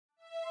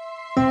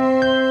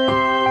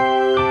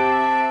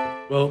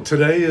Well,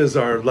 today is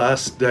our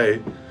last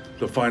day,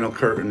 the final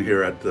curtain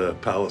here at the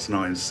Palace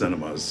 9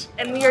 Cinemas.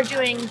 And we are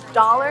doing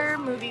dollar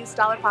movies,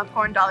 dollar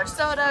popcorn, dollar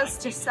sodas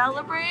to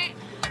celebrate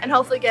and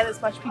hopefully get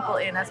as much people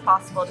in as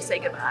possible to say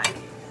goodbye.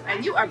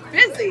 And you are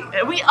busy.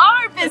 And we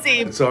are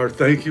busy. It's our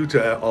thank you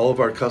to all of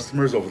our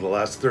customers over the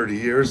last 30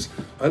 years.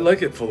 I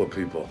like it full of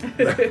people.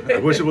 I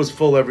wish it was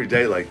full every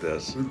day like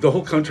this. The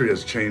whole country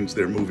has changed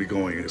their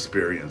movie-going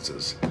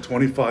experiences.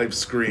 25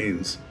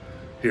 screens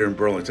here in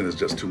Burlington is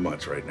just too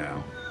much right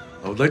now.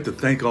 I would like to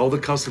thank all the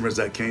customers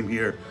that came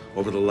here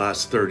over the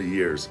last 30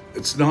 years.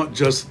 It's not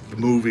just the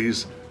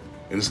movies,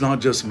 and it's not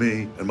just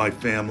me and my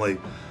family.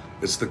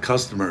 It's the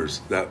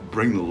customers that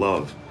bring the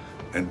love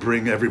and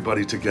bring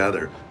everybody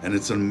together. And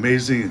it's an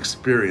amazing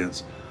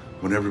experience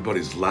when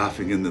everybody's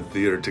laughing in the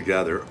theater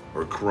together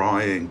or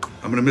crying.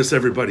 I'm gonna miss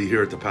everybody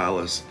here at the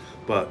Palace,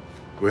 but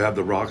we have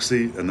the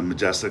Roxy and the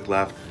Majestic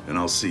left, and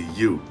I'll see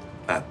you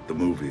at the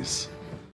movies.